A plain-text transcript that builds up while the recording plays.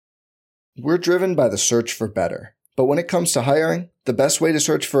We're driven by the search for better. But when it comes to hiring, the best way to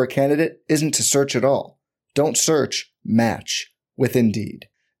search for a candidate isn't to search at all. Don't search, match with Indeed.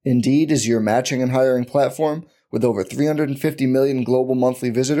 Indeed is your matching and hiring platform with over 350 million global monthly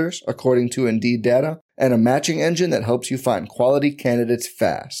visitors, according to Indeed data, and a matching engine that helps you find quality candidates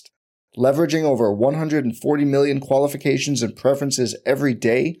fast. Leveraging over 140 million qualifications and preferences every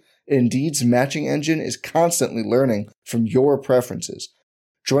day, Indeed's matching engine is constantly learning from your preferences.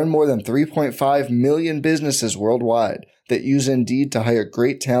 Join more than 3.5 million businesses worldwide that use Indeed to hire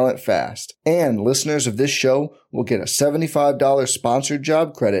great talent fast. And listeners of this show will get a $75 sponsored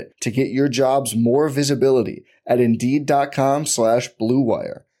job credit to get your jobs more visibility at Indeed.com/Blue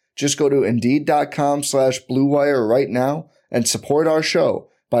Wire. Just go to Indeed.com/Blue Wire right now and support our show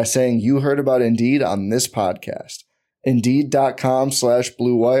by saying you heard about Indeed on this podcast.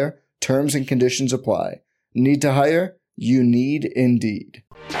 Indeed.com/Blue Wire. Terms and conditions apply. Need to hire? You need Indeed.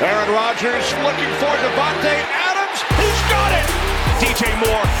 Aaron Rodgers looking for Devontae Adams. He's got it. DJ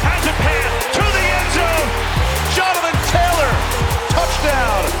Moore has a pass to the end zone. Jonathan Taylor,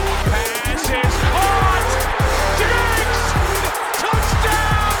 touchdown. Pass is caught. Diggs,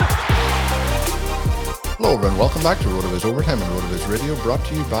 touchdown. Hello everyone, welcome back to RotoViz Overtime and RotoViz Radio, brought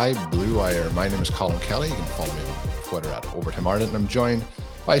to you by Blue Wire. My name is Colin Kelly. You can follow me on Twitter at Overtime Ireland, and I'm joined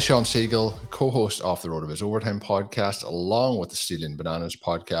by Sean Siegel, co-host of the RotoViz Overtime podcast, along with the Stealing Bananas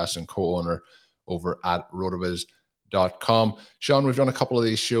podcast and co-owner over at RotoViz.com. Sean, we've done a couple of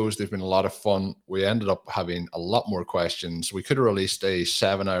these shows. They've been a lot of fun. We ended up having a lot more questions. We could have released a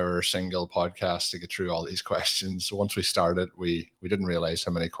 7-hour single podcast to get through all these questions. So once we started, we didn't realize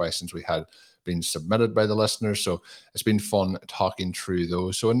how many questions we had been submitted by the listeners. So it's been fun talking through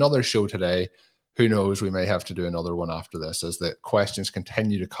those. So another show today. Who knows, we may have to do another one after this as the questions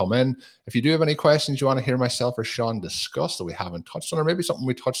continue to come in. If you do have any questions you want to hear myself or Sean discuss that we haven't touched on, or maybe something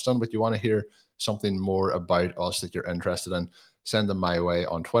we touched on, but you want to hear something more about us that you're interested in, send them my way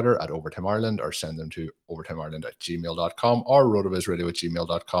on Twitter at Overtime Ireland, or send them to overtimeireland@gmail.com or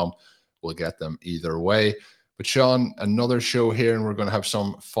rotovizradio@gmail.com. We'll get them either way. But Sean, another show here, and we're going to have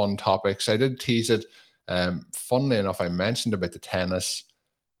some fun topics. I did tease it. Funnily enough, I mentioned about the tennis.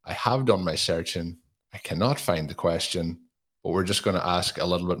 I have done my searching. I cannot find the question, but we're just going to ask a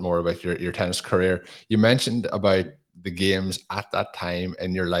little bit more about your tennis career. You mentioned about the games at that time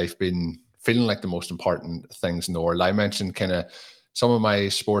in your life feeling like the most important things in the world. I mentioned kind of some of my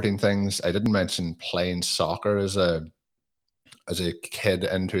sporting things. I didn't mention playing soccer as a kid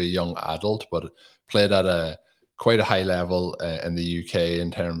into a young adult, but played at quite a high level in the UK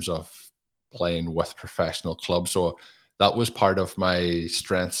in terms of playing with professional clubs. So that was part of my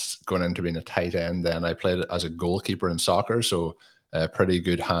strengths going into being a tight end. Then I played as a goalkeeper in soccer, so pretty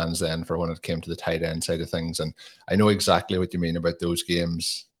good hands then for when it came to the tight end side of things. And I know exactly what you mean about those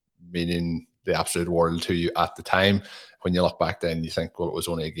games meaning the absolute world to you at the time. When you look back then, you think, well, it was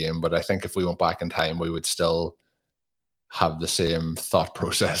only a game. But I think if we went back in time, we would still have the same thought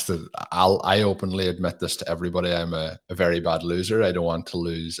process. That I openly admit this to everybody. I'm a very bad loser. I don't want to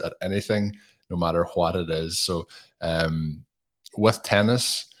lose at anything, no matter what it is. So with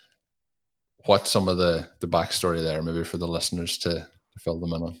tennis, what's some of the backstory there, maybe for the listeners to fill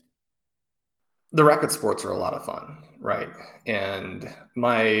them in on? The racket sports are a lot of fun, right? And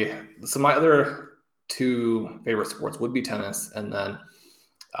my other two favorite sports would be tennis, and then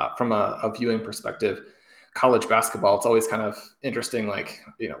from a viewing perspective, college basketball. It's always kind of interesting, like,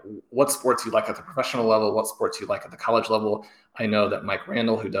 what sports you like at the professional level, what sports you like at the college level. I know that Mike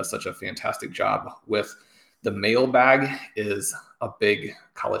Randall, who does such a fantastic job with the mailbag, is a big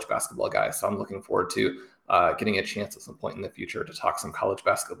college basketball guy. So I'm looking forward to getting a chance at some point in the future to talk some college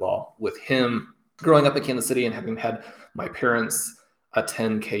basketball with him. Growing up in Kansas City and having had my parents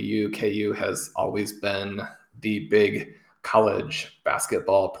attend KU, KU has always been the big college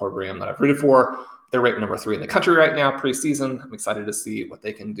basketball program that I've rooted for. They're ranked number 3 in the country right now, preseason. I'm excited to see what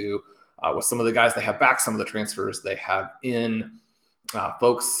they can do with some of the guys they have back, some of the transfers they have in.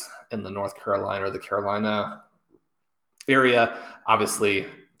 Folks in the North Carolina or the Carolina area, obviously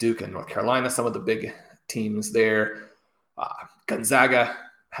Duke and North Carolina, some of the big teams there. Gonzaga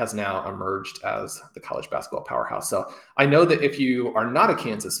has now emerged as the college basketball powerhouse. So I know that if you are not a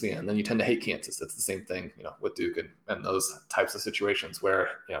Kansas fan, then you tend to hate Kansas. It's the same thing, with Duke and those types of situations where,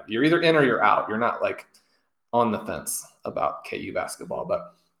 you're either in or you're out. You're not like on the fence about KU basketball.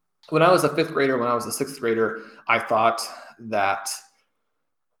 But when I was a 5th grader, when I was a 6th grader, I thought that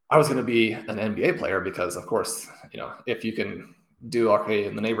I was going to be an NBA player because, of course, if you can do okay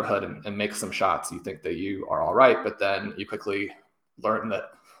in the neighborhood and make some shots, you think that you are all right. But then you quickly learn that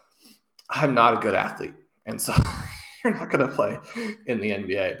I'm not a good athlete. And so you're not going to play in the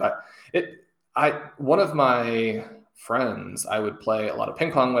NBA. But one of my friends I would play a lot of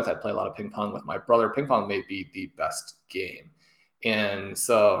ping pong with. I'd play a lot of ping pong with my brother. Ping pong may be the best game. And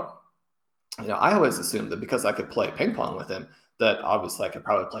so, I always assumed that because I could play ping pong with him, that obviously I could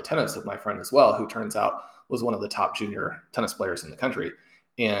probably play tennis with my friend as well, who turns out was one of the top junior tennis players in the country.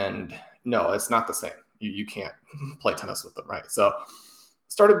 And no, it's not the same. You can't play tennis with them, right? So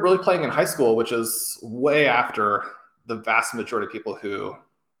started really playing in high school, which is way after the vast majority of people who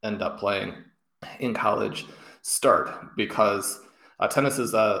end up playing in college start, because tennis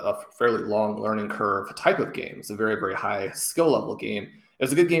is a fairly long learning curve type of game. It's a very, very high skill level game.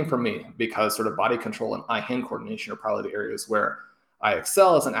 It's a good game for me because sort of body control and eye-hand coordination are probably the areas where I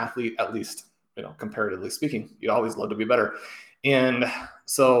excel as an athlete, at least, comparatively speaking. You'd always love to be better. And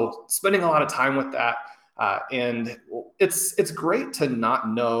so spending a lot of time with that, and it's great to not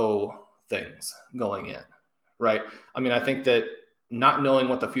know things going in, right? I mean, I think that not knowing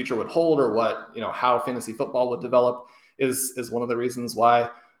what the future would hold or what, how fantasy football would develop is one of the reasons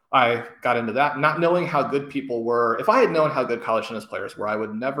why I got into that. Not knowing how good people were. If I had known how good college tennis players were, I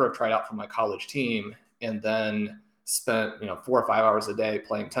would never have tried out for my college team and then spent, 4 or 5 hours a day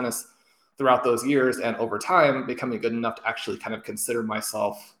playing tennis throughout those years, and over time becoming good enough to actually kind of consider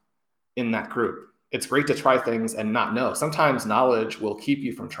myself in that group. It's great to try things and not know. Sometimes knowledge will keep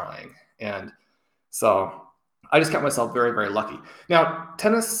you from trying. And so I just got myself very, very lucky. Now,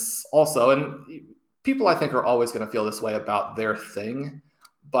 tennis also, and people I think are always going to feel this way about their thing,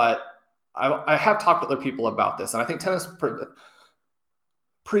 but I have talked with other people about this, and I think tennis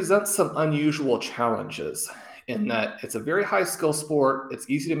presents some unusual challenges in that it's a very high skill sport. It's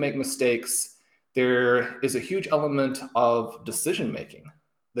easy to make mistakes. There is a huge element of decision making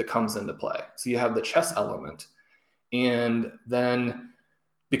that comes into play. So you have the chess element. And then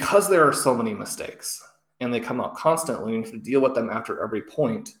because there are so many mistakes and they come up constantly and you have to deal with them after every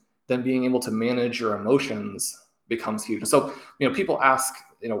point, then being able to manage your emotions becomes huge. So, people ask,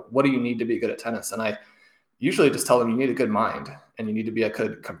 what do you need to be good at tennis? And I usually just tell them you need a good mind and you need to be a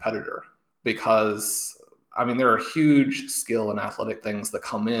good competitor, because there are huge skill and athletic things that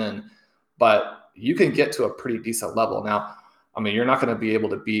come in, but you can get to a pretty decent level. Now, you're not going to be able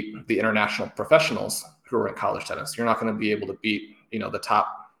to beat the international professionals who are in college tennis. You're not going to be able to beat, the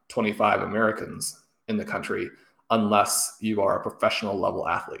top 25 Americans in the country unless you are a professional level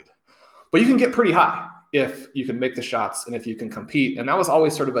athlete. But you can get pretty high if you can make the shots and if you can compete. And that was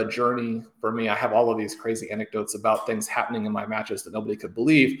always sort of a journey for me. I have all of these crazy anecdotes about things happening in my matches that nobody could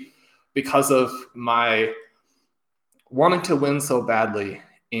believe because of my wanting to win so badly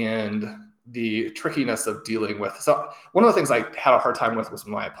and the trickiness of dealing with. So one of the things I had a hard time with was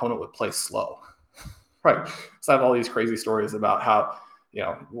when my opponent would play slow, right? So I have all these crazy stories about how,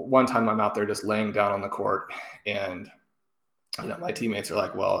 one time I'm out there just laying down on the court and, my teammates are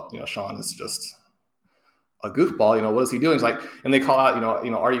like, well, Sean is just a goofball. What is he doing? It's like, and they call out,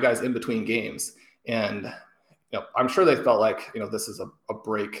 are you guys in between games? And, I'm sure they felt like, this is a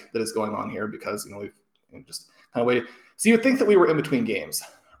break that is going on here because, we've just kind of waited. So you would think that we were in between games,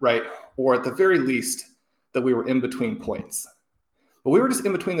 right? Or at the very least that we were in between points. But we were just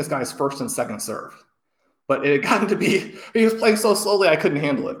in between this guy's first and second serve. But it had gotten to be, he was playing so slowly, I couldn't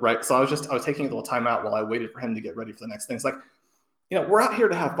handle it, right? So I was taking a little time out while I waited for him to get ready for the next thing. It's like, we're out here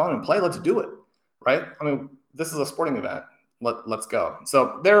to have fun and play. Let's do it, right? This is a sporting event. Let's go.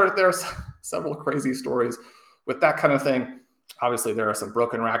 So there's several crazy stories with that kind of thing. Obviously, there are some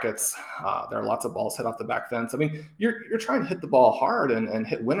broken rackets. There are lots of balls hit off the back fence. You're trying to hit the ball hard and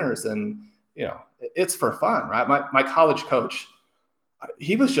hit winners, and it's for fun, right? My college coach,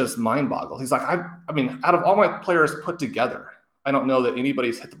 he was just mind-boggled. He's like, out of all my players put together, I don't know that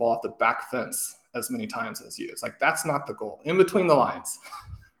anybody's hit the ball off the back fence as many times as you. It's like, that's not the goal. In between the lines,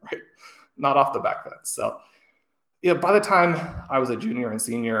 right? Not off the back fence. So, by the time I was a junior and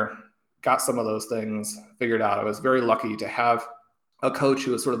senior, got some of those things figured out. I was very lucky to have a coach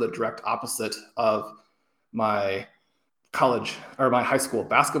who was sort of the direct opposite of my college or my high school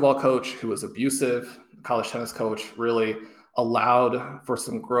basketball coach, who was abusive. The college tennis coach really allowed for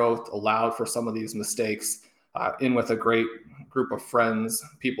some growth, allowed for some of these mistakes, in with a great group of friends,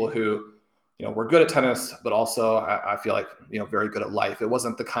 people who, were good at tennis, but also I feel like, very good at life. It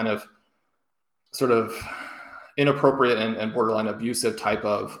wasn't the kind of sort of inappropriate and borderline abusive type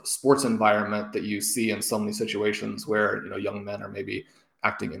of sports environment that you see in so many situations where, young men are maybe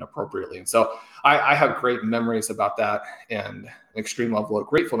acting inappropriately. And so I have great memories about that and an extreme level of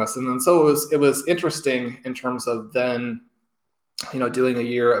gratefulness. And then so it was interesting in terms of then, doing a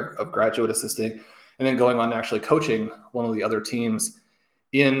year of graduate assisting and then going on to actually coaching one of the other teams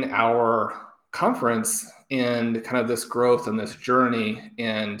in our conference and kind of this growth and this journey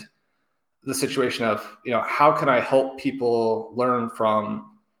and the situation of, how can I help people learn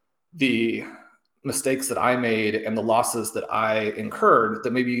from the mistakes that I made and the losses that I incurred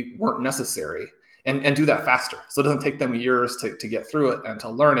that maybe weren't necessary, and do that faster. So it doesn't take them years to get through it and to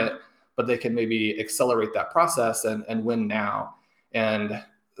learn it, but they can maybe accelerate that process and win now. And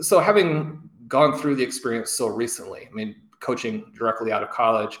so having gone through the experience so recently, coaching directly out of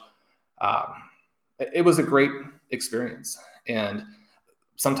college, it was a great experience. And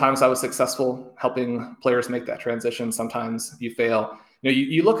sometimes I was successful helping players make that transition. Sometimes you fail.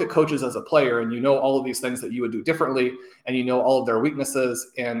 You look at coaches as a player and all of these things that you would do differently, and all of their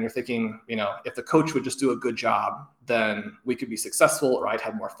weaknesses, and you're thinking, if the coach would just do a good job, then we could be successful, or I'd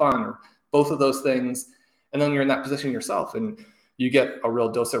have more fun, or both of those things. And then you're in that position yourself, and you get a real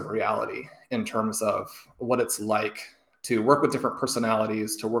dose of reality in terms of what it's like to work with different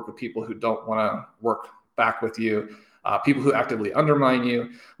personalities, to work with people who don't want to work back with you, people who actively undermine you.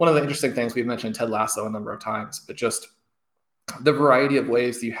 One of the interesting things, we've mentioned Ted Lasso a number of times, but just the variety of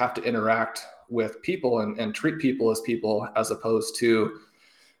ways that you have to interact with people and treat people as opposed to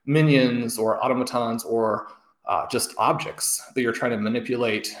minions or automatons or just objects that you're trying to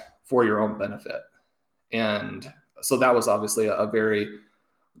manipulate for your own benefit. And so that was obviously a very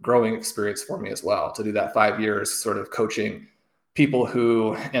growing experience for me as well, to do that 5 years sort of coaching people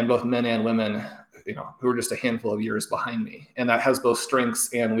who, and both men and women, who are just a handful of years behind me. And that has both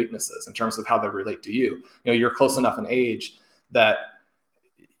strengths and weaknesses in terms of how they relate to you. You're close enough in age that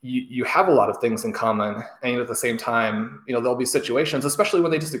you have a lot of things in common. And at the same time, there'll be situations, especially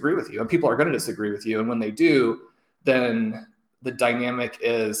when they disagree with you, and people are going to disagree with you. And when they do, then the dynamic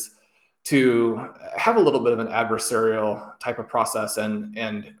is to have a little bit of an adversarial type of process.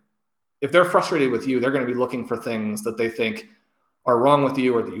 And if they're frustrated with you, they're going to be looking for things that they think are wrong with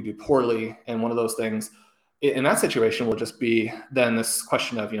you or that you do poorly. And one of those things in that situation will just be then this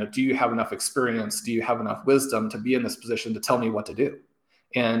question of, do you have enough experience? Do you have enough wisdom to be in this position to tell me what to do?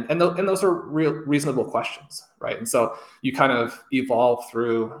 And those are real reasonable questions, right? And so you kind of evolve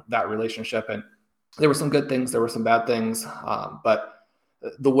through that relationship. And there were some good things, there were some bad things, but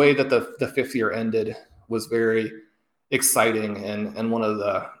the way that the fifth year ended was very exciting, and one of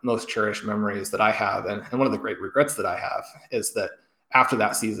the most cherished memories that I have, and one of the great regrets that I have, is that after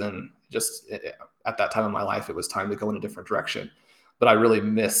that season, just at that time in my life, it was time to go in a different direction. But I really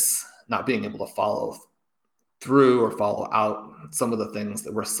miss not being able to follow through or follow out some of the things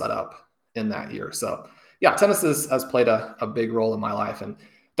that were set up in that year. So yeah, tennis has played a big role in my life, and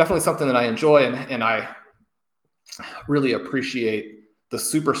definitely something that I enjoy, and I really appreciate the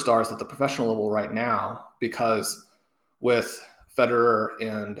superstars at the professional level right now, because with Federer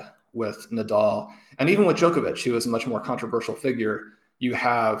and with Nadal, and even with Djokovic, who is a much more controversial figure, you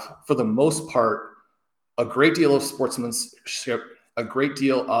have, for the most part, a great deal of sportsmanship, a great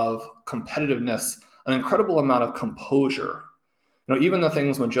deal of competitiveness, an incredible amount of composure. Even the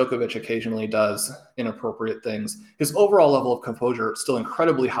things when Djokovic occasionally does inappropriate things, his overall level of composure is still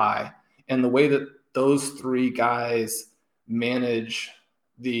incredibly high. And the way that those three guys manage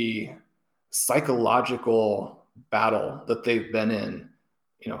the psychological battle that they've been in,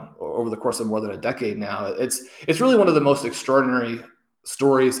 over the course of more than a decade now, it's really one of the most extraordinary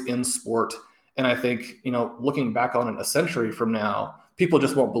stories in sport. And I think, looking back on it a century from now, people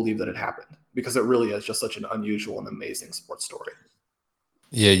just won't believe that it happened, because it really is just such an unusual and amazing sports story.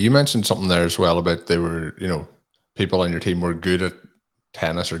 Yeah, you mentioned something there as well about they were, people on your team were good at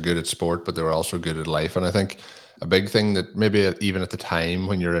tennis or good at sport, but they were also good at life. And I think a big thing that maybe even at the time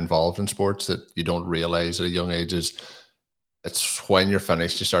when you're involved in sports that you don't realize at a young age is it's when you're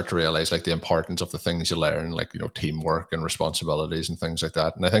finished, you start to realize like the importance of the things you learn, like, teamwork and responsibilities and things like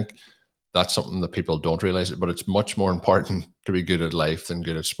that. And I think that's something that people don't realize, but it's much more important to be good at life than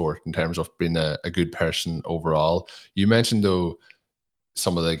good at sport in terms of being a good person overall. You mentioned though,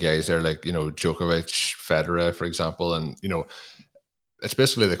 some of the guys there, like, Djokovic, Federer, for example, and, it's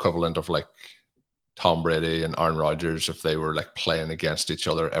basically the equivalent of like Tom Brady and Aaron Rodgers if they were like playing against each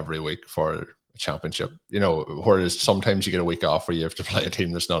other every week for a championship, whereas sometimes you get a week off where you have to play a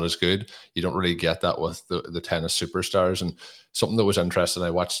team that's not as good. You don't really get that with the tennis superstars. And something that was interesting I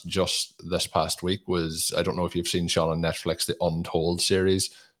watched just this past week was, I don't know if you've seen, Sean, on Netflix, the Untold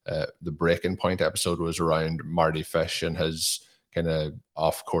series. The Breaking Point episode was around Marty Fish and his kind of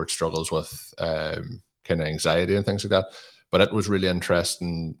off-court struggles with kind of anxiety and things like that. But it was really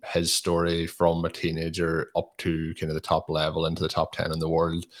interesting, his story from a teenager up to kind of the top level into the top 10 in the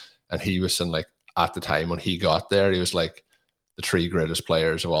world. And he was saying, like, at the time when he got there, he was like, the three greatest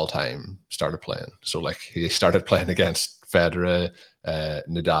players of all time started playing. So like he started playing against Federer,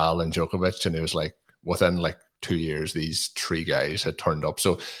 Nadal, and Djokovic, and it was like within like 2 years, these 3 guys had turned up.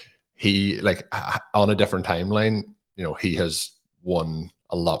 So he, like, on a different timeline, he has won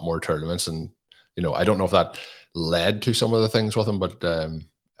a lot more tournaments, and I don't know if that led to some of the things with him, but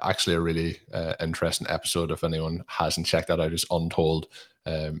actually a really interesting episode. If anyone hasn't checked that out, is Untold,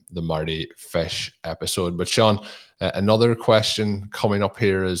 the Marty Fish episode. But Sean, another question coming up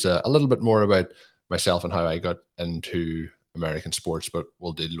here is a little bit more about myself and how I got into American sports, but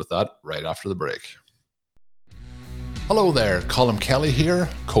we'll deal with that right after the break. Hello there, Colin Kelly here,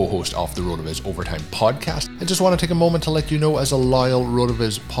 co-host of the RotoViz Overtime podcast. I just want to take a moment to let you know, as a loyal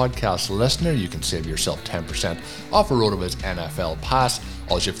RotoViz podcast listener, you can save yourself 10% off a RotoViz NFL pass.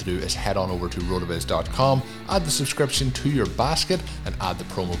 All you have to do is head on over to rotoviz.com, add the subscription to your basket, and add the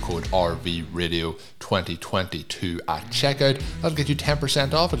promo code RVRadio2022 at checkout. That'll get you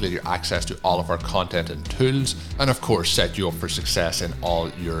 10% off. It'll get you access to all of our content and tools, and of course set you up for success in all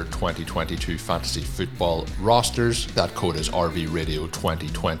your 2022 fantasy football rosters. That code is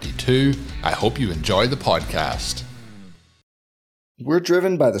RVRadio2022. I hope you enjoy the podcast. We're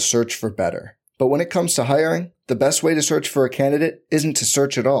driven by the search for better. But when it comes to hiring, the best way to search for a candidate isn't to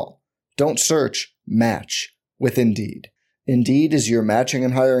search at all. Don't search, match with Indeed. Indeed is your matching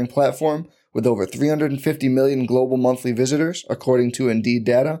and hiring platform with over 350 million global monthly visitors, according to Indeed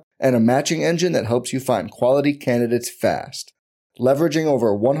data, and a matching engine that helps you find quality candidates fast. Leveraging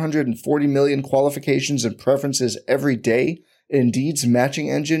over 140 million qualifications and preferences every day, Indeed's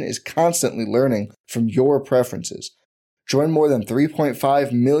matching engine is constantly learning from your preferences. Join more than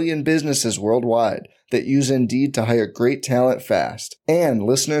 3.5 million businesses worldwide that use Indeed to hire great talent fast. And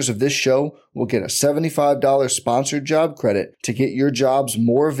listeners of this show will get a $75 sponsored job credit to get your jobs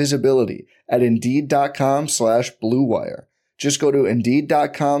more visibility at Indeed.com/Blue Wire. Just go to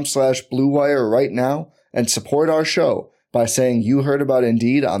Indeed.com/Blue Wire right now and support our show by saying you heard about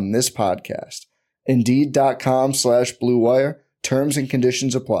Indeed on this podcast. Indeed.com/Blue Wire. Terms and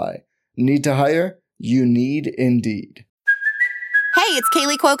conditions apply. Need to hire? You need Indeed. Hey, it's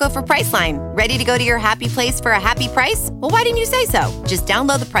Kaylee Cuoco for Priceline. Ready to go to your happy place for a happy price? Well, why didn't you say so? Just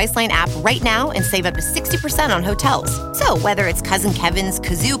download the Priceline app right now and save up to 60% on hotels. So whether it's Cousin Kevin's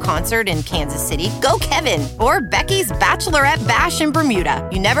Kazoo Concert in Kansas City, go Kevin, or Becky's Bachelorette Bash in Bermuda,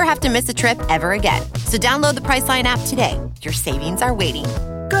 you never have to miss a trip ever again. So download the Priceline app today. Your savings are waiting.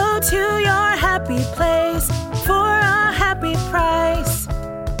 Go to your happy place for a happy price.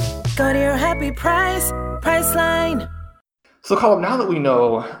 Go to your happy price, Priceline. So, Colin, now that we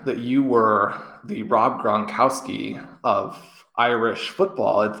know that you were the Rob Gronkowski of Irish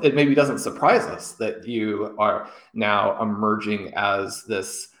football, it maybe doesn't surprise us that you are now emerging as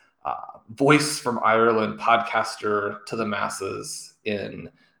this voice from Ireland, podcaster to the masses in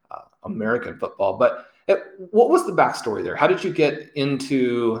American football. But what was the backstory there? How did you get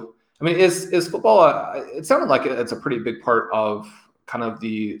into? I mean, is football? It sounded like it's a pretty big part of kind of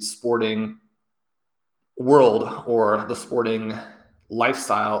the sporting world or the sporting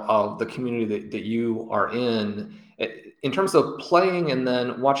lifestyle of the community that you are in terms of playing and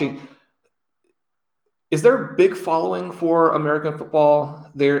then watching. Is there a big following for American football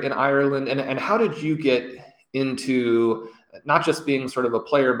there in Ireland? And how did you get into not just being sort of a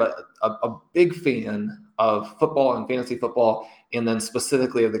player, but a big fan of football and fantasy football, and then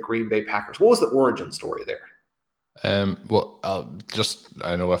specifically of the Green Bay Packers? What was the origin story there? Well,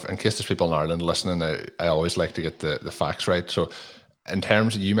 I know in case there's people in Ireland listening, I always like to get the facts right. So in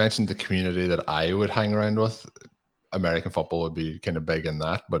terms of, you mentioned the community that I would hang around with, American football would be kind of big in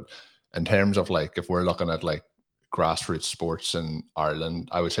that. But in terms of like, if we're looking at like grassroots sports in Ireland,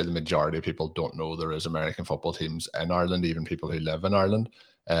 I would say the majority of people don't know there is American football teams in Ireland, even people who live in Ireland.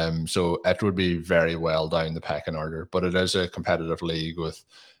 So it would be very well down the pecking order, but it is a competitive league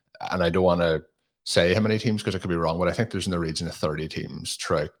and I don't want to say how many teams because I could be wrong, but I think there's in the region of 30 teams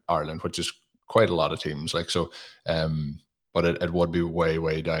throughout Ireland, which is quite a lot of teams. Like, so, but it would be way,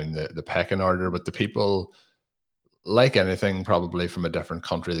 way down the pecking order. But the people, like anything, probably from a different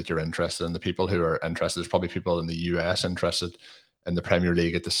country that you're interested in, the people who are interested, there's probably people in the US interested in the Premier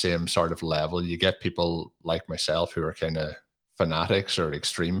League at the same sort of level. You get people like myself who are kind of fanatics or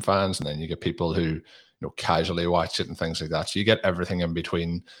extreme fans, and then you get people who casually watch it and things like that. So you get everything in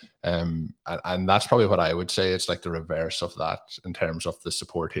between. And that's probably what I would say. It's like the reverse of that in terms of the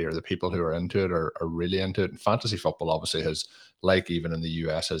support here. The people who are into it are really into it. And fantasy football obviously has, like even in the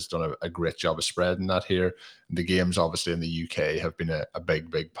US, has done a great job of spreading that here. And the games obviously in the UK have been a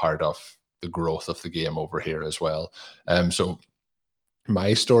big part of the growth of the game over here as well. So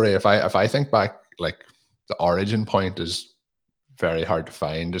my story, if I think back, like the origin point is very hard to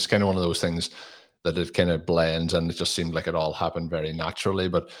find. It's kind of one of those things that it kind of blends, and it just seemed like it all happened very naturally.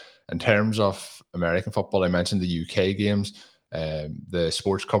 But in terms of American football, I mentioned the UK games. The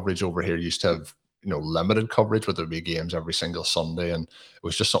sports coverage over here used to have, limited coverage, but there'd be games every single Sunday, and it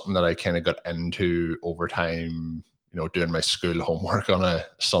was just something that I kind of got into over time. Doing my school homework on a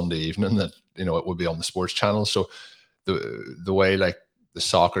Sunday evening, that it would be on the sports channel. So the way like the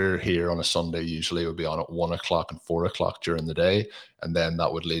soccer here on a Sunday usually would be on at 1 o'clock and 4 o'clock during the day. And then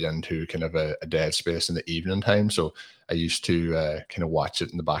that would lead into kind of a dead space in the evening time. So I used to kind of watch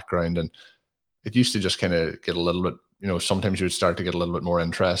it in the background, and it used to just kind of get a little bit, sometimes you would start to get a little bit more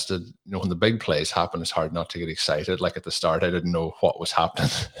interested. When the big plays happen, it's hard not to get excited. Like at the start, I didn't know what was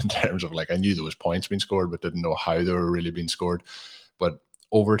happening in terms of I knew there was points being scored, but didn't know how they were really being scored. But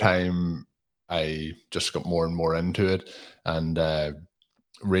over time, I just got more and more into it. And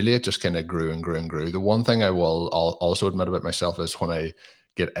really, it just kind of grew and grew and grew. The one thing I will also admit about myself is when I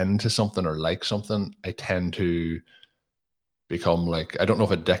get into something or like something, I tend to become I don't know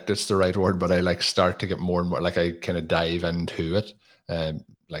if addicted's the right word, but I start to get more and more, I kind of dive into it.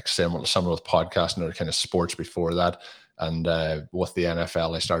 Similar with podcasting or kind of sports before that. And with the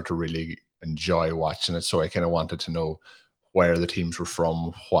NFL, I started to really enjoy watching it. So I kind of wanted to know where the teams were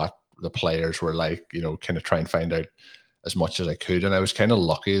from, what the players were like, kind of try and find out as much as I could. And I was kind of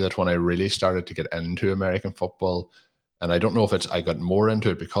lucky that when I really started to get into American football, and I don't know if I got more into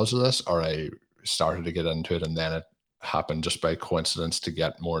it because of this, or I started to get into it and then it happened just by coincidence to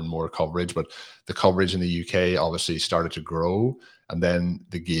get more and more coverage. But the coverage in the UK obviously started to grow, and then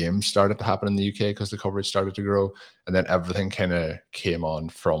the games started to happen in the UK because the coverage started to grow, and then everything kind of came on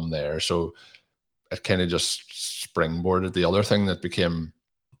from there. So it kind of just springboarded. The other thing that became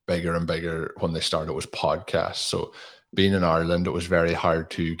bigger and bigger when they started was podcasts. So being in Ireland, it was very hard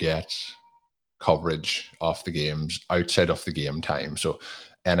to get coverage of the games outside of the game time. So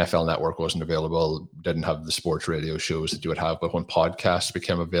NFL Network wasn't available, didn't have the sports radio shows that you would have. But when podcasts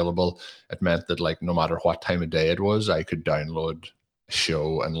became available, it meant that no matter what time of day it was, I could download a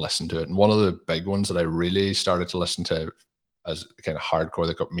show and listen to it. And one of the big ones that I really started to listen to as kind of hardcore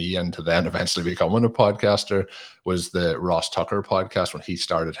that got me into then eventually becoming a podcaster was the Ross Tucker podcast when he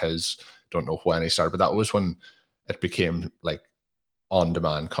started his. Don't know when he started, but that was when it became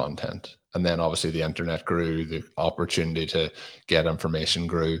on-demand content. And then obviously the internet grew, the opportunity to get information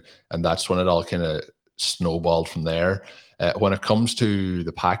grew, and that's when it all kind of snowballed from there. When it comes to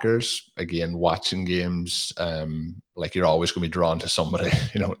the Packers, again, watching games, you're always going to be drawn to somebody,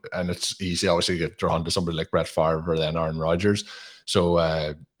 and it's easy obviously to get drawn to somebody like Brett Favre or then Aaron Rodgers.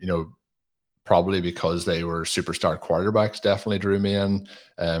 So, probably because they were superstar quarterbacks definitely drew me in.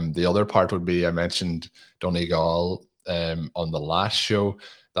 The other part would be, I mentioned Donegal on the last show.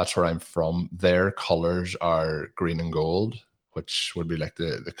 That's where I'm from. Their colors are green and gold, which would be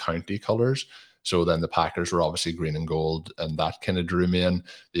the county colors. So then the Packers were obviously green and gold, and that kind of drew me in.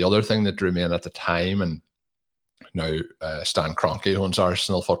 The other thing that drew me in at the time, and now Stan Kroenke owns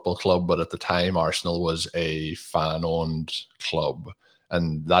Arsenal Football Club, but at the time Arsenal was a fan-owned club,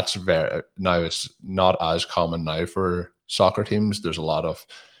 and that's now it's not as common now for soccer teams. There's a lot of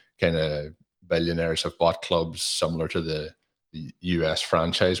kind of billionaires have bought clubs similar to the US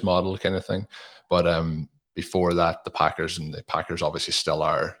franchise model kind of thing. But before that, the Packers obviously still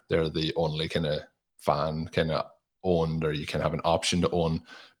are. They're the only kind of fan kind of owned, or you can have an option to own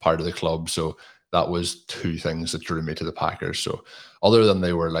part of the club. So that was two things that drew me to the Packers. So other than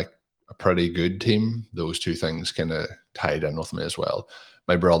they were a pretty good team, those two things kind of tied in with me as well.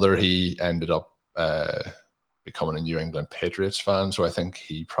 My brother, he ended up becoming a New England Patriots fan, so I think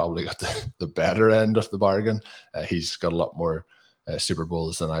he probably got the better end of the bargain. He's got a lot more Super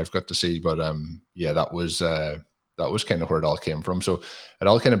Bowls than I've got to see, but that was kind of where it all came from. So it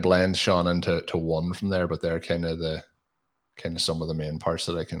all kind of blends, Sean, into one from there, but they're kind of some of the main parts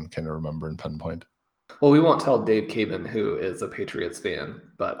that I can kind of remember and pinpoint. Well, we won't tell Dave Caban, who is a Patriots fan,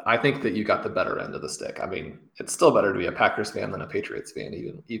 but I think that you got the better end of the stick. I mean, it's still better to be a Packers fan than a Patriots fan,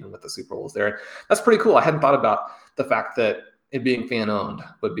 even with the Super Bowls there. That's pretty cool. I hadn't thought about the fact that it being fan-owned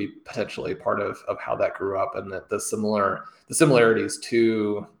would be potentially part of how that grew up, and that the similarities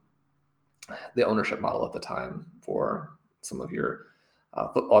to the ownership model at the time for some of your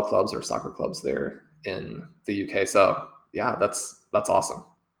football clubs or soccer clubs there in the UK. So yeah, that's awesome.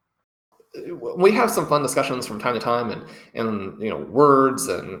 We have some fun discussions from time to time, and words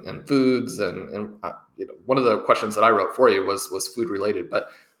and foods, and one of the questions that I wrote for you was food related,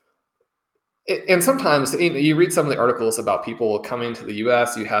 and sometimes you read some of the articles about people coming to the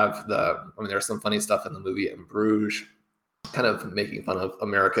U.S. You have there's some funny stuff in the movie In Bruges, kind of making fun of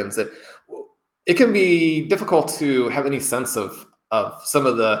Americans. That it can be difficult to have any sense of some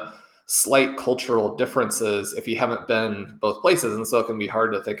of the slight cultural differences if you haven't been both places. And so it can be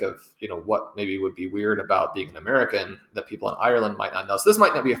hard to think of, what maybe would be weird about being an American that people in Ireland might not know. So this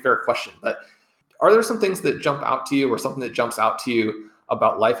might not be a fair question, but are there some things that jump out to you or something that jumps out to you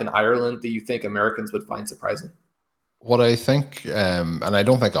about life in Ireland that you think Americans would find surprising? What I think, and I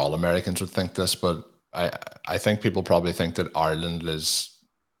don't think all Americans would think this, but I think people probably think that Ireland is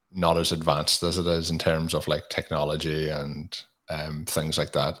not as advanced as it is in terms of like technology and things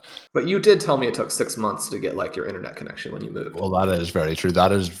like that. But you did tell me it took 6 months to get like your internet connection when you moved. Well, that is very true.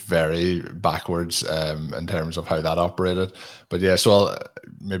 That is very backwards in terms of how that operated. But yeah, so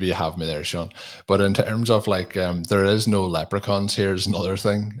maybe you have me there, Sean. But in terms of like, there is no leprechauns here is another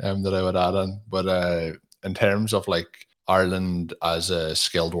thing that I would add in. But in terms of like Ireland as a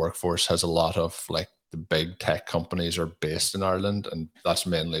skilled workforce has a lot of like the big tech companies are based in Ireland, and that's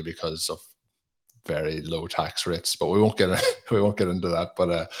mainly because of very low tax rates. But we won't get into that.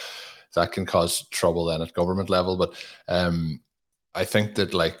 But that can cause trouble then at government level. But I think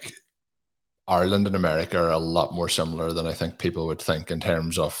that like Ireland and America are a lot more similar than I think people would think in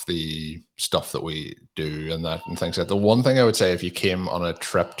terms of the stuff that we do and things like that. The one thing I would say if you came on a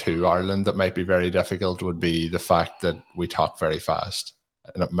trip to Ireland that might be very difficult would be the fact that we talk very fast.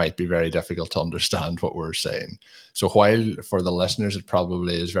 And it might be very difficult to understand what we're saying. So while for the listeners, it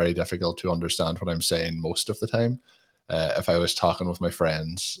probably is very difficult to understand what I'm saying most of the time, if I was talking with my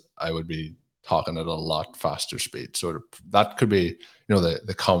friends, I would be talking at a lot faster speed. So that could be,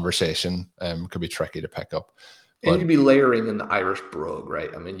 the conversation could be tricky to pick up. And you'd be layering in the Irish brogue, right?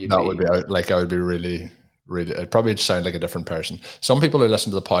 I mean, I would be really, really, it'd probably sound like a different person. Some people who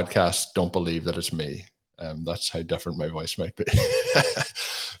listen to the podcast don't believe that it's me. That's how different my voice might be.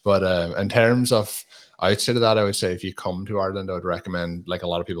 But in terms of outside of that, I would say if you come to Ireland, I would recommend, like a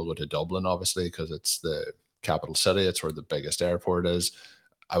lot of people go to Dublin, obviously, because it's the capital city. It's where the biggest airport is.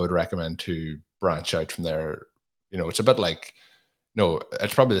 I would recommend to branch out from there. It's a bit like,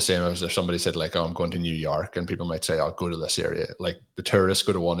 it's probably the same as if somebody said like, oh, I'm going to New York, and people might say, I'll go to this area. Like the tourists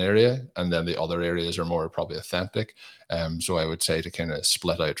go to one area and then the other areas are more probably authentic. So I would say to kind of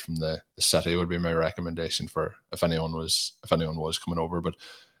split out from the city would be my recommendation for if anyone was coming over. But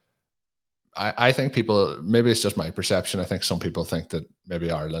I think people, maybe it's just my perception. I think some people think that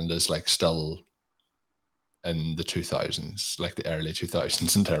maybe Ireland is like still in the 2000s, like the early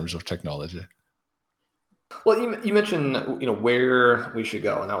 2000s in terms of technology. Well, you mentioned, where we should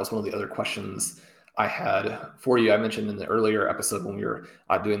go. And that was one of the other questions I had for you. I mentioned in the earlier episode when we were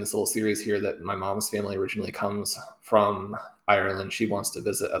doing this little series here that my mom's family originally comes from Ireland. She wants to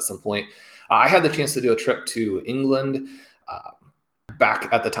visit at some point. I had the chance to do a trip to England back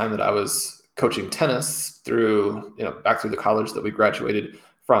at the time that I was coaching tennis back through the college that we graduated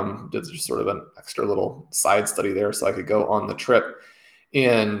from. Did just sort of an extra little side study there so I could go on the trip.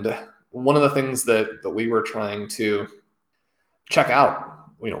 And one of the things that we were trying to check out,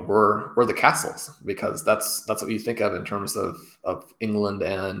 were the castles, because that's what you think of in terms of England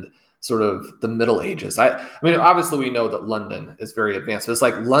and sort of the Middle Ages. I mean, obviously we know that London is very advanced, but it's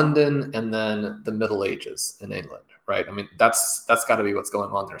like London and then the Middle Ages in England, right? I mean, that's got to be what's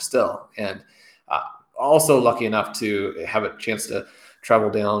going on there still. And also lucky enough to have a chance to travel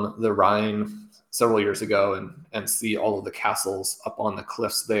down the Rhine several years ago and see all of the castles up on the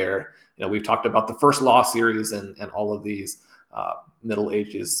cliffs there. We've talked about the First Law series and all of these Middle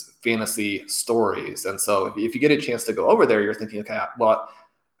Ages fantasy stories. And so if you get a chance to go over there, you're thinking, okay, well,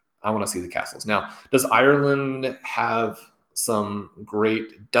 I want to see the castles. Now, does Ireland have some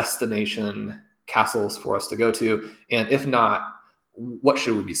great destination castles for us to go to? And if not, what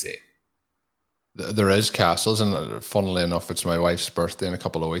should we be seeing? There is castles, and funnily enough, it's my wife's birthday in a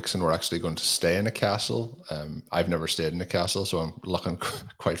couple of weeks, and we're actually going to stay in a castle. I've never stayed in a castle, so I'm looking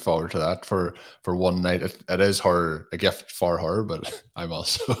quite forward to that for one night. It is a gift for her, but I'm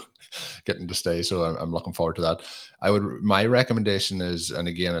also getting to stay, so I'm looking forward to that. My recommendation is, and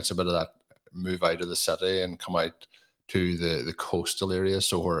again, it's a bit of that move out of the city and come out to the coastal areas.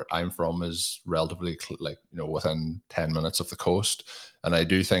 So where I'm from is relatively within 10 minutes of the coast. And I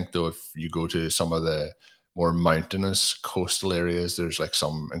do think though, if you go to some of the more mountainous coastal areas, there's like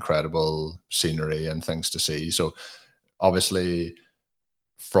some incredible scenery and things to see. So obviously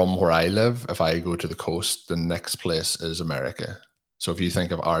from where I live, if I go to the coast, the next place is America. So if you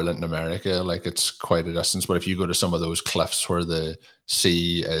think of Ireland and America, like it's quite a distance. But if you go to some of those cliffs where the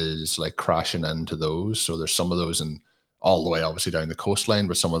sea is like crashing into those, so there's some of those in all the way obviously down the coastline,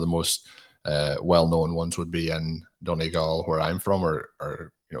 but some of the most well-known ones would be in Donegal, where I'm from, or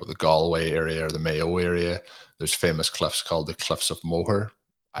the Galway area or the Mayo area. There's famous cliffs called the Cliffs of Moher,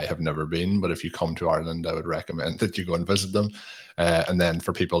 I have never been, but if you come to Ireland, I would recommend that you go and visit them. And then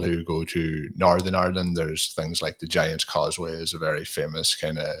for people who go to Northern Ireland, there's things like the Giant's Causeway is a very famous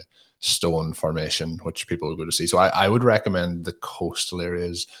kind of stone formation, which people go to see. So I would recommend the coastal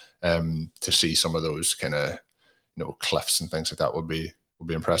areas to see some of those kind of, cliffs and things like that would be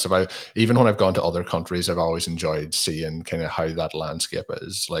impressive. Even when I've gone to other countries, I've always enjoyed seeing kind of how that landscape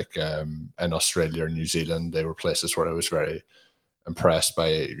is. Like in Australia or New Zealand, they were places where I was very impressed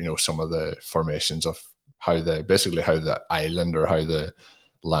by, some of the formations of how the island or how the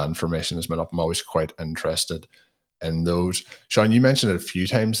land formation is made up. I'm always quite interested in those. Sean, you mentioned it a few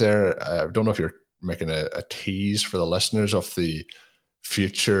times there. I don't know if you're making a tease for the listeners of the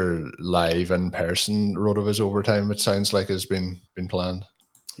future live in-person RotoViz overtime, it sounds like has been planned.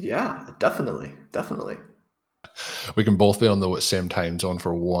 Yeah, definitely. We can both be on the same time zone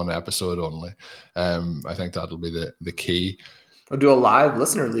for one episode only. I think that'll be the key. We'll do a live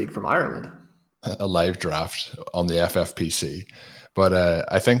listener league from Ireland. A live draft on the FFPC. But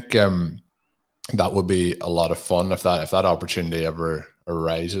I think that would be a lot of fun if that opportunity ever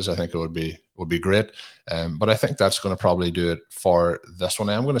arises. I think it would be great. But I think that's going to probably do it for this one.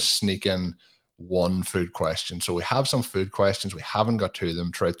 I'm going to sneak in one food question. So we have some food questions. We haven't got to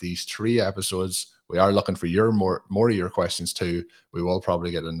them throughout these 3 episodes. We are looking for your more of your questions too. We will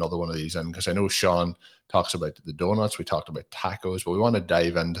probably get another one of these in because I know Sean talks about the donuts. We talked about tacos, but we want to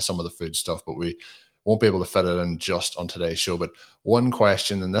dive into some of the food stuff, but we won't be able to fit it in just on today's show. But one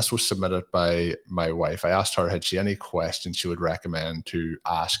question, and this was submitted by my wife. I asked her, had she any questions she would recommend to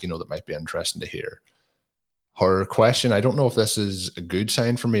ask, that might be interesting to hear. Her question, I don't know if this is a good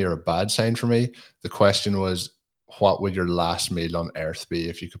sign for me or a bad sign for me. The question was, what would your last meal on earth be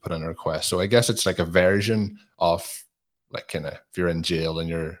if you could put in a request? So I guess it's like a version of like kind of if you're in jail and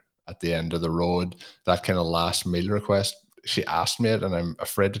you're at the end of the road, that kind of last meal request. She asked me it, and I'm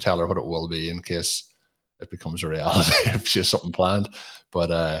afraid to tell her what it will be in case it becomes a reality if she has something planned.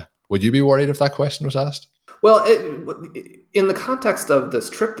 But would you be worried if that question was asked? Well, in the context of this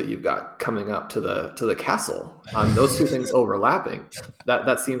trip that you've got coming up to the castle, those two things overlapping,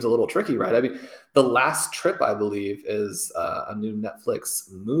 that seems a little tricky, right? I mean, the last trip, I believe, is a new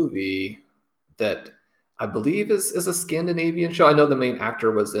Netflix movie that I believe is a Scandinavian show. I know the main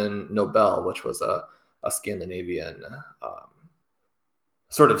actor was in Nobel, which was a Scandinavian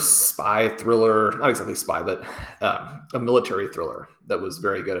sort of spy thriller, not exactly spy, but a military thriller that was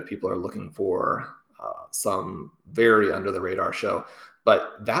very good if people are looking for some very under the radar show.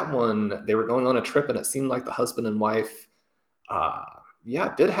 But that one, they were going on a trip and it seemed like the husband and wife,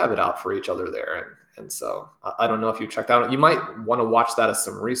 did have it out for each other there. And so I don't know if you checked out, you might want to watch that as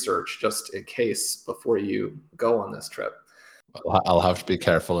some research just in case before you go on this trip. I'll have to be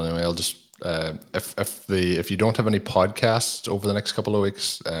careful anyway. I'll just, if you don't have any podcasts over the next couple of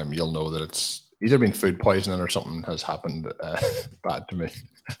weeks, you'll know that it's either been food poisoning or something has happened bad to me.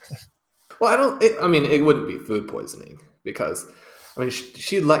 Well, it wouldn't be food poisoning because,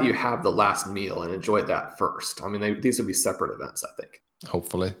 she'd let you have the last meal and enjoy that first. These would be separate events, I think.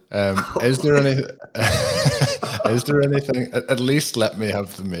 Hopefully. Is there anything, at least let me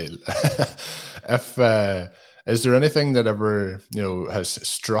have the meal. Is there anything that ever, has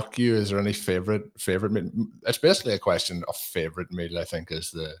struck you? Is there any favorite meal? It's basically a question of favorite meal, I think,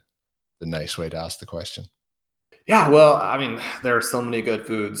 is the nice way to ask the question. Yeah, well, there are so many good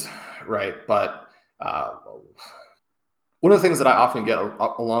foods, right? But one of the things that I often get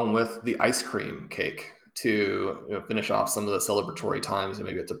along with the ice cream cake to finish off some of the celebratory times, and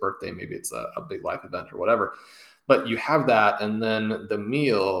maybe it's a birthday, maybe it's a big life event or whatever, but you have that, and then the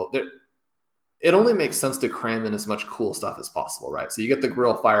meal, it only makes sense to cram in as much cool stuff as possible, right? So you get the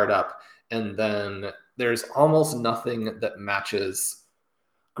grill fired up, and then there's almost nothing that matches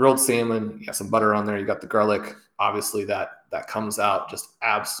grilled salmon. You got some butter on there, you got the garlic, obviously that comes out just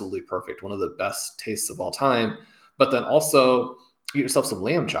absolutely perfect, one of the best tastes of all time. But then also get yourself some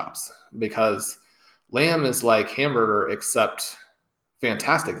lamb chops, because lamb is like hamburger except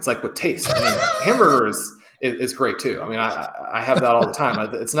fantastic. It's like with taste. Hamburger is great too. I have that all the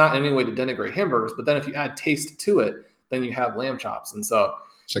time. It's not in any way to denigrate hamburgers, but then if you add taste to it, then you have lamb chops. And so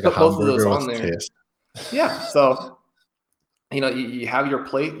it's like put both of those on there. Taste. Yeah. So, you have your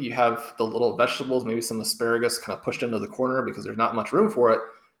plate, you have the little vegetables, maybe some asparagus kind of pushed into the corner because there's not much room for it.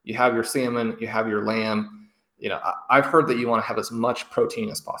 You have your salmon, you have your lamb. I've heard that you want to have as much protein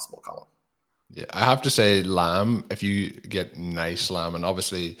as possible, Colin. Yeah, I have to say lamb, if you get nice lamb, and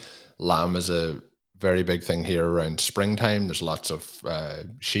obviously lamb is a very big thing here around springtime. There's lots of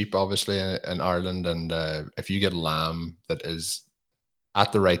sheep, obviously, in Ireland. And if you get lamb that is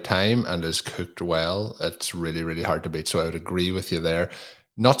at the right time and is cooked well, it's really, really hard to beat. So I would agree with you there.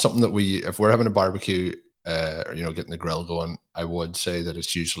 not something that if we're having a barbecue, or, getting the grill going, I would say that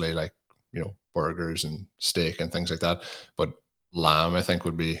it's usually like, burgers and steak and things like that. But lamb, I think,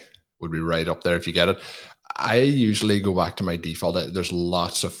 would be right up there if you get it. I usually go back to my default. There's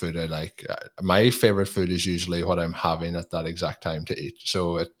lots of food I like. My favorite food is usually what I'm having at that exact time to eat.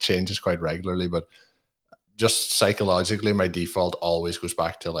 So it changes quite regularly, but just psychologically, my default always goes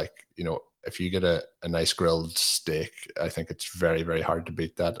back to, like, if you get a nice grilled steak, I think it's very, very hard to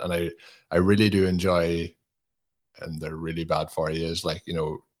beat that. And I really do enjoy, and they're really bad for you, is like,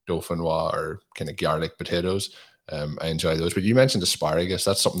 dauphinoise or kind of garlic potatoes. I enjoy those. But you mentioned asparagus.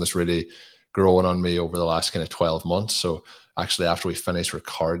 That's something that's really growing on me over the last kind of 12 months. So actually, after we finish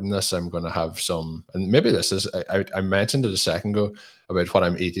recording this, I'm going to have some, and maybe this is, I mentioned it a second ago about what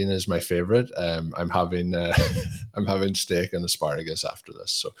I'm eating is my favorite. I'm having steak and asparagus after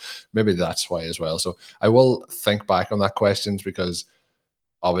this. So maybe that's why as well. So I will think back on that questions, because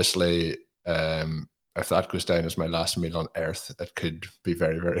obviously, if that goes down as my last meal on earth, it could be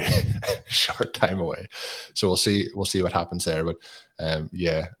very, very short time away. So we'll see what happens there. But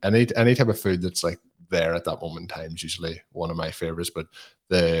yeah, any type of food that's like there at that moment in time is usually one of my favorites. But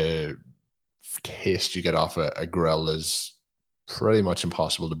the taste you get off a grill is pretty much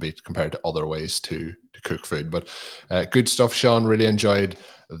impossible to beat compared to other ways to cook food. But good stuff, Sean. Really enjoyed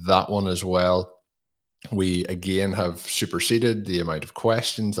that one as well. We again have superseded the amount of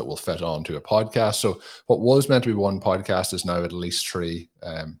questions that will fit onto a podcast. So what was meant to be one podcast is now at least 3,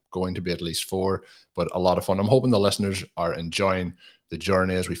 going to be at least 4, but a lot of fun. I'm hoping the listeners are enjoying the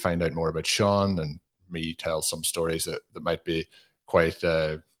journey as we find out more about Sean and me tell some stories that might be quite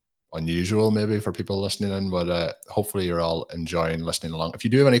unusual maybe for people listening in, but hopefully you're all enjoying listening along. If you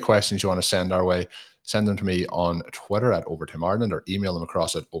do have any questions you want to send our way, send them to me on Twitter at OvertimeIreland, or email them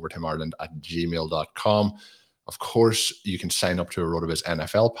across at overtimeireland@gmail.com. Of course, you can sign up to a RotoViz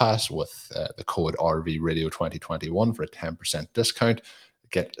NFL Pass with the code RVRadio2021 for a 10% discount.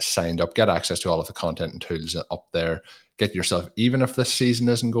 Get signed up, get access to all of the content and tools up there. Get yourself, even if this season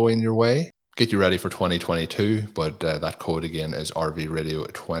isn't going your way, get you ready for 2022. But that code again is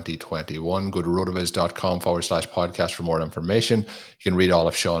RVRadio2021. Go to rotoviz.com/podcast for more information. You can read all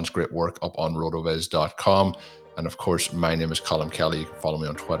of Sean's great work up on rotoviz.com. And of course, my name is Colin Kelly. You can follow me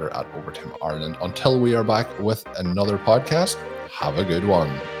on Twitter at OvertimeIreland. Until we are back with another podcast, have a good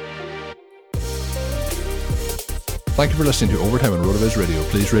one. Thank you for listening to Overtime on RotoViz Radio.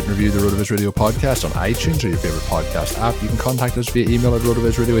 Please rate and review the RotoViz Radio podcast on iTunes or your favorite podcast app. You can contact us via email at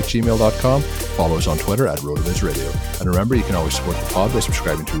rotovizradio@gmail.com. Follow us on Twitter at RotoViz Radio. And remember, you can always support the pod by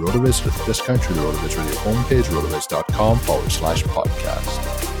subscribing to RotoViz with a discount through the RotoViz Radio homepage,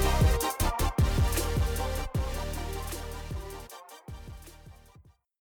 rotoviz.com/podcast.